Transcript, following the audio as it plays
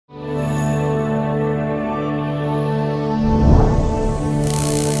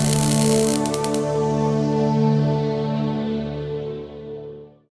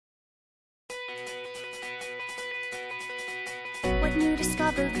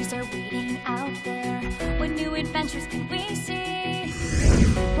mysteries are waiting out there? What new adventures can we see?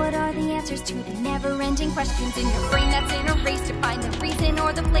 What are the answers to the never-ending questions in your brain that's in a race to find the reason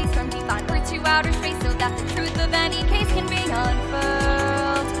or the place from deep on Earth to outer space, so that the truth of any case can be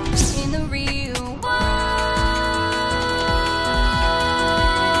unfurled in the real world.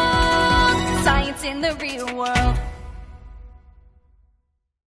 Science in the real world.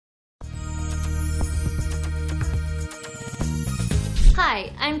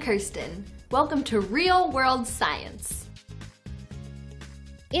 Hi, I'm Kirsten. Welcome to Real World Science.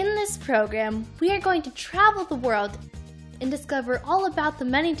 In this program, we are going to travel the world and discover all about the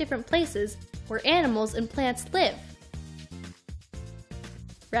many different places where animals and plants live.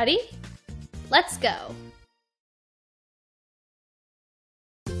 Ready? Let's go!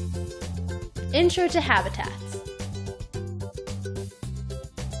 Intro to habitats.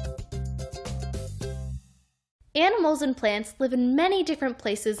 Animals and plants live in many different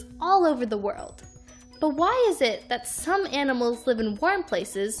places all over the world. But why is it that some animals live in warm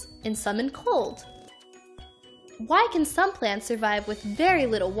places and some in cold? Why can some plants survive with very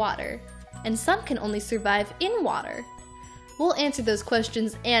little water, and some can only survive in water? We'll answer those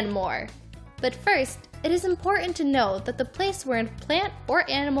questions and more. But first, it is important to know that the place where a plant or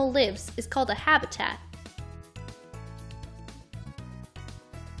animal lives is called a habitat.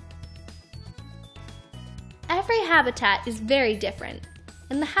 Every habitat is very different,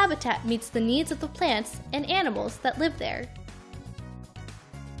 and the habitat meets the needs of the plants and animals that live there.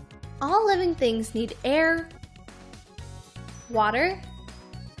 All living things need air, water,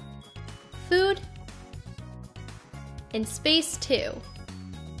 food, and space too.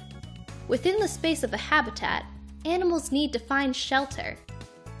 Within the space of a habitat, animals need to find shelter.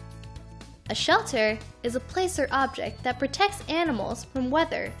 A shelter is a place or object that protects animals from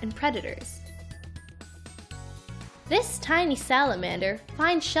weather and predators. This tiny salamander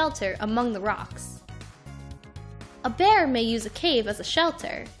finds shelter among the rocks. A bear may use a cave as a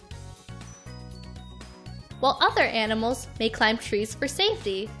shelter, while other animals may climb trees for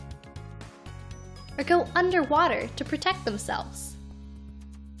safety or go underwater to protect themselves.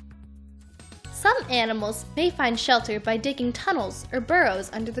 Some animals may find shelter by digging tunnels or burrows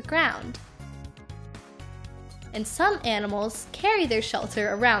under the ground, and some animals carry their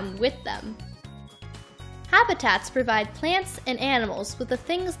shelter around with them. Habitats provide plants and animals with the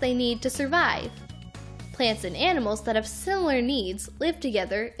things they need to survive. Plants and animals that have similar needs live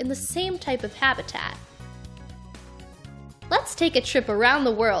together in the same type of habitat. Let's take a trip around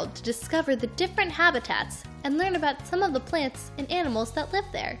the world to discover the different habitats and learn about some of the plants and animals that live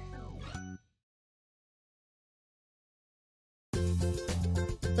there.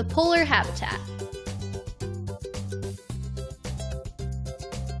 The polar habitat.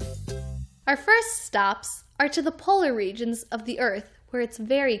 Our first stops are to the polar regions of the Earth, where it's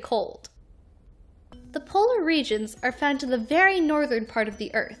very cold. The polar regions are found to the very northern part of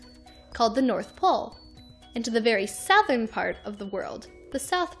the Earth, called the North Pole, and to the very southern part of the world, the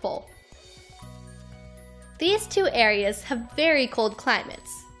South Pole. These two areas have very cold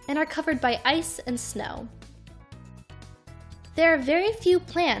climates and are covered by ice and snow. There are very few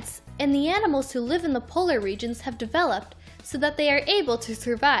plants, and the animals who live in the polar regions have developed so that they are able to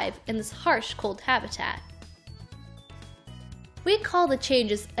survive in this harsh, cold habitat. We call the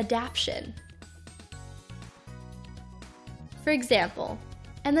changes adaptation. For example,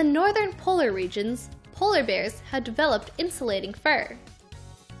 in the northern polar regions, polar bears have developed insulating fur.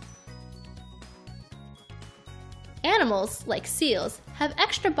 Animals, like seals, have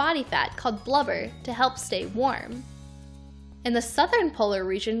extra body fat called blubber to help stay warm. In the southern polar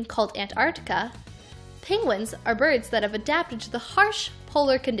region, called Antarctica, penguins are birds that have adapted to the harsh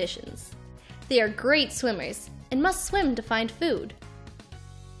polar conditions. They are great swimmers and must swim to find food.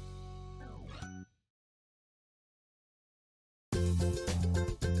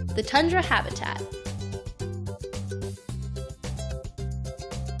 The tundra habitat.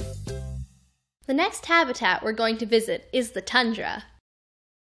 The next habitat we're going to visit is the tundra.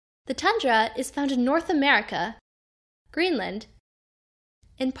 The tundra is found in North America, Greenland,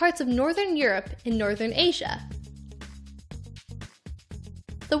 and parts of northern Europe and northern Asia.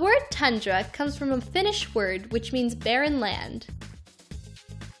 The word tundra comes from a Finnish word which means barren land.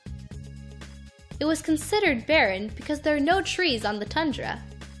 It was considered barren because there are no trees on the tundra.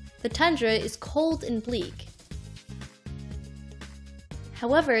 The tundra is cold and bleak.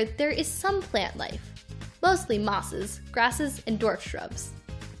 However, there is some plant life, mostly mosses, grasses, and dwarf shrubs.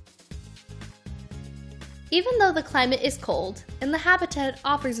 Even though the climate is cold and the habitat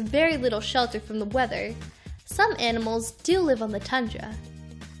offers very little shelter from the weather, some animals do live on the tundra.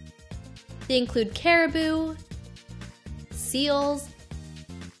 They include caribou, seals,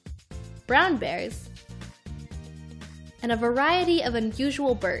 brown bears, and a variety of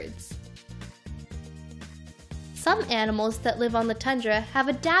unusual birds. Some animals that live on the tundra have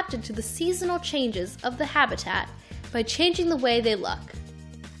adapted to the seasonal changes of the habitat by changing the way they look.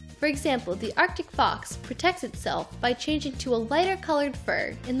 For example, the Arctic fox protects itself by changing to a lighter colored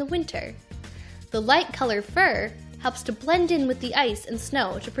fur in the winter. The light colored fur helps to blend in with the ice and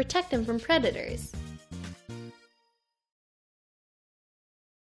snow to protect him from predators.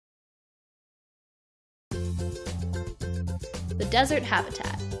 The desert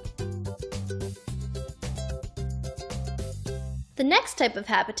habitat. The next type of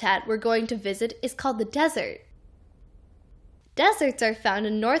habitat we're going to visit is called the desert. Deserts are found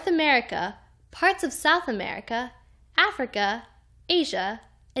in North America, parts of South America, Africa, Asia,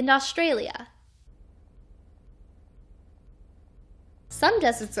 and Australia. Some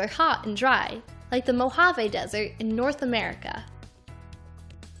deserts are hot and dry, like the Mojave Desert in North America.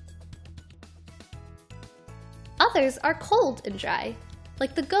 Others are cold and dry,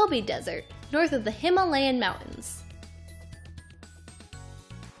 like the Gobi Desert, north of the Himalayan mountains.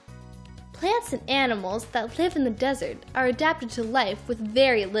 Plants and animals that live in the desert are adapted to life with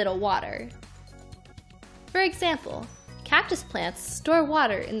very little water. For example, cactus plants store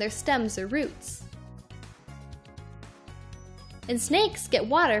water in their stems or roots. And snakes get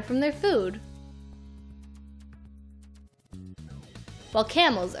water from their food. While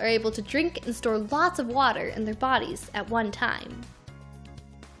camels are able to drink and store lots of water in their bodies at one time.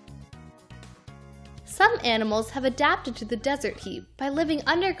 Some animals have adapted to the desert heat by living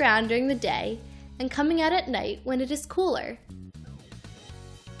underground during the day and coming out at night when it is cooler.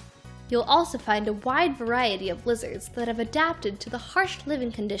 You'll also find a wide variety of lizards that have adapted to the harsh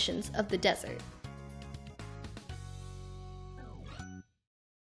living conditions of the desert.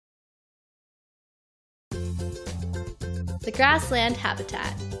 The grassland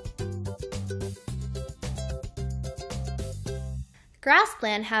habitat.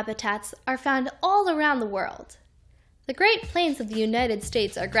 Grassland habitats are found all around the world. The Great Plains of the United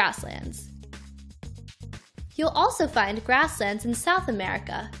States are grasslands. You'll also find grasslands in South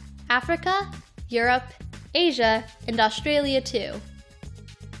America, Africa, Europe, Asia, and Australia too.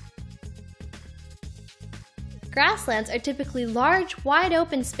 Grasslands are typically large, wide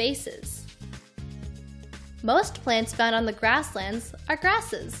open spaces. Most plants found on the grasslands are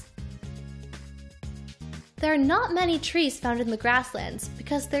grasses. There are not many trees found in the grasslands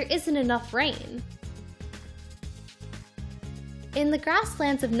because there isn't enough rain. In the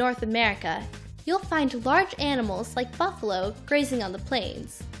grasslands of North America, you'll find large animals like buffalo grazing on the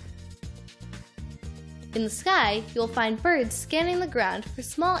plains. In the sky, you'll find birds scanning the ground for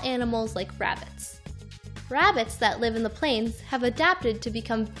small animals like rabbits. Rabbits that live in the plains have adapted to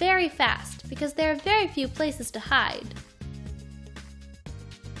become very fast because there are very few places to hide.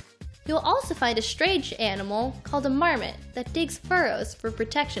 You'll also find a strange animal called a marmot that digs furrows for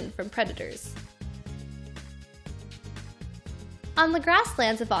protection from predators. On the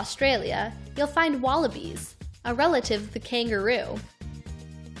grasslands of Australia, you'll find wallabies, a relative of the kangaroo.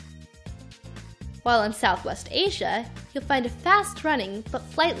 While in Southwest Asia, you'll find a fast-running but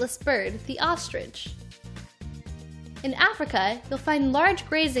flightless bird, the ostrich. In Africa, you'll find large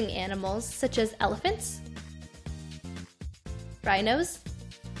grazing animals such as elephants, rhinos,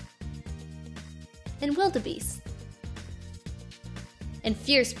 and wildebeest, and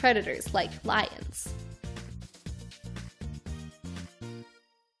fierce predators like lions.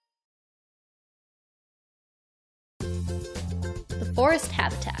 The forest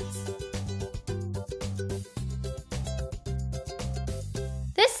habitats.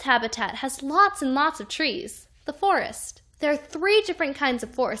 This habitat has lots and lots of trees, the forest. There are 3 different kinds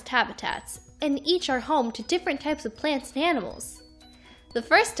of forest habitats, and each are home to different types of plants and animals. The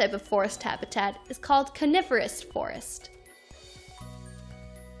first type of forest habitat is called coniferous forest.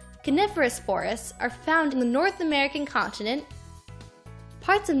 Coniferous forests are found in the North American continent,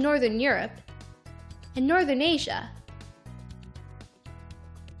 parts of Northern Europe, and Northern Asia.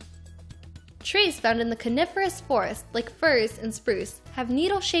 Trees found in the coniferous forest, like firs and spruce, have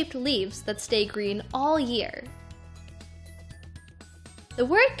needle-shaped leaves that stay green all year. The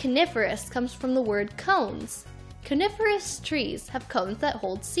word coniferous comes from the word cones. Coniferous trees have cones that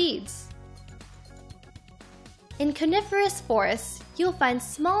hold seeds. In coniferous forests, you'll find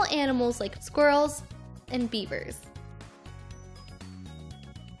small animals like squirrels and beavers.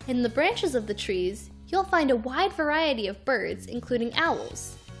 In the branches of the trees, you'll find a wide variety of birds, including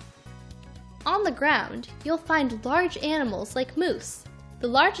owls. On the ground, you'll find large animals like moose, the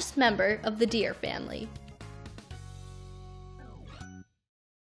largest member of the deer family.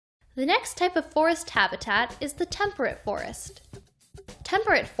 The next type of forest habitat is the temperate forest.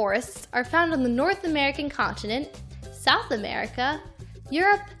 Temperate forests are found on the North American continent, South America,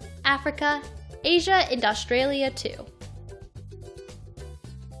 Europe, Africa, Asia, and Australia too.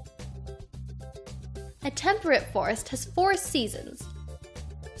 A temperate forest has 4 seasons: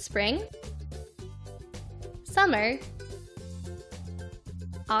 spring, summer,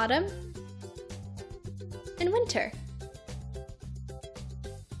 autumn, and winter.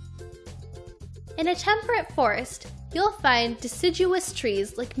 In a temperate forest, you'll find deciduous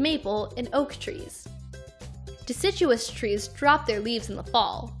trees like maple and oak trees. Deciduous trees drop their leaves in the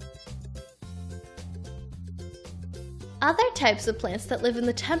fall. Other types of plants that live in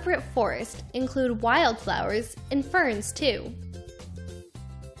the temperate forest include wildflowers and ferns too.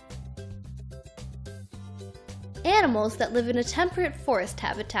 Animals that live in a temperate forest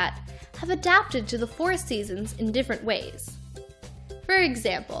habitat have adapted to the 4 seasons in different ways. For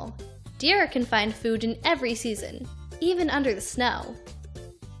example, deer can find food in every season, even under the snow.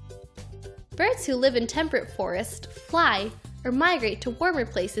 Birds who live in temperate forests fly or migrate to warmer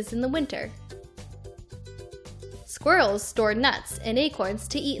places in the winter. Squirrels store nuts and acorns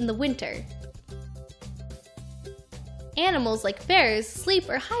to eat in the winter. Animals like bears sleep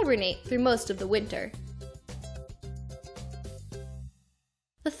or hibernate through most of the winter.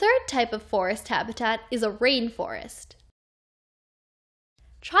 The third type of forest habitat is a rainforest.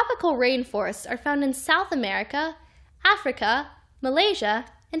 Tropical rainforests are found in South America, Africa, Malaysia,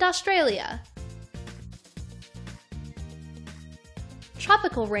 and Australia.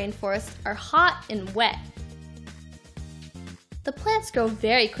 Tropical rainforests are hot and wet. The plants grow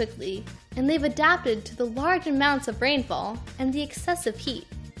very quickly, and they've adapted to the large amounts of rainfall and the excessive heat.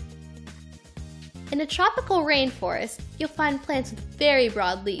 In a tropical rainforest, you'll find plants with very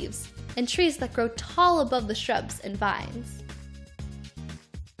broad leaves and trees that grow tall above the shrubs and vines.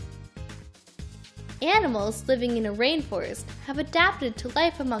 Animals living in a rainforest have adapted to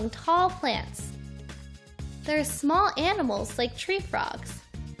life among tall plants. There are small animals like tree frogs.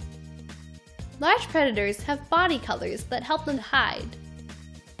 Large predators have body colors that help them hide.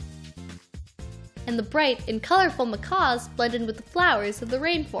 And the bright and colorful macaws blend in with the flowers of the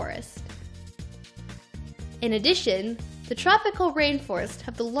rainforest. In addition, the tropical rainforests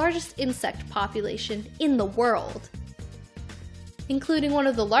have the largest insect population in the world, including one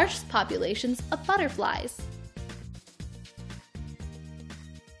of the largest populations of butterflies.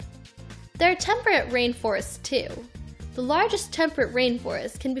 There are temperate rainforests too. The largest temperate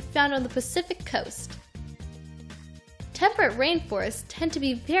rainforest can be found on the Pacific coast. Temperate rainforests tend to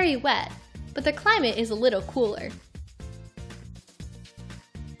be very wet, but their climate is a little cooler.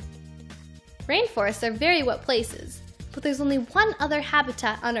 Rainforests are very wet places, but there's only one other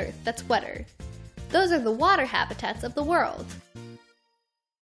habitat on Earth that's wetter. Those are the water habitats of the world.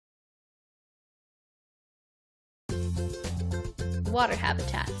 Water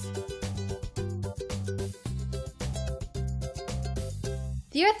habitats.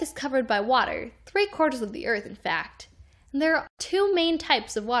 The Earth is covered by water, 3/4 of the Earth in fact, and there are 2 main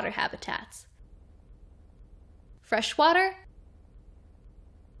types of water habitats: freshwater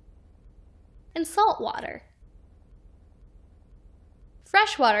and saltwater.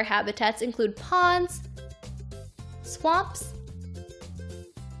 Freshwater habitats include ponds, swamps,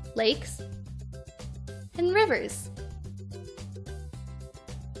 lakes, and rivers.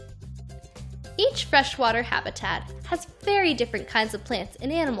 Each freshwater habitat has very different kinds of plants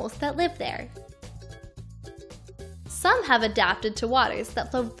and animals that live there. Some have adapted to waters that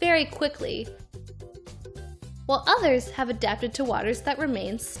flow very quickly, while others have adapted to waters that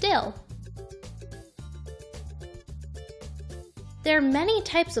remain still. There are many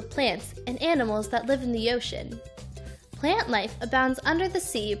types of plants and animals that live in the ocean. Plant life abounds under the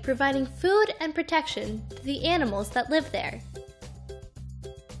sea, providing food and protection to the animals that live there.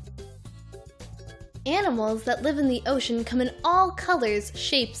 Animals that live in the ocean come in all colors,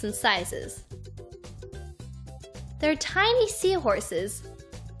 shapes, and sizes. There are tiny seahorses,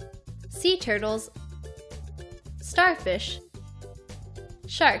 sea turtles, starfish,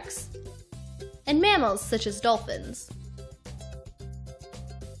 sharks, and mammals such as dolphins.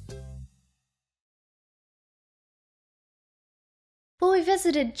 Well, we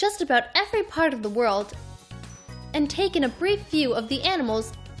visited just about every part of the world and taken a brief view of the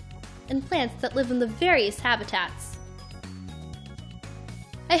animals and plants that live in the various habitats.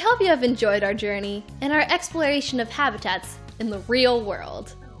 I hope you have enjoyed our journey and our exploration of habitats in the real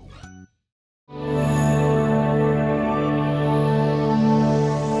world.